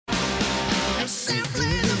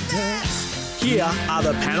Here are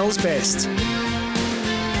the panel's best.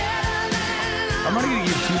 I'm only going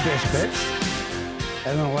to give two best bets,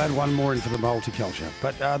 and then I'll add one more in for the multiculture.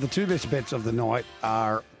 But the two best bets of the night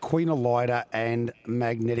are Queen Elida and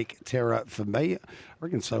Magnetic Terror for me. I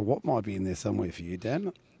reckon So What might be in there somewhere for you, Dan.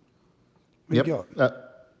 What Yep, you got?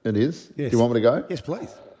 it is. Yes. Do you want me to go? Yes,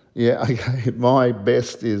 please. Yeah, okay. My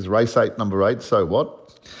best is race 8, number 8, So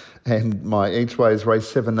What? And my each way is race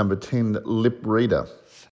 7, number 10, Lip Reader.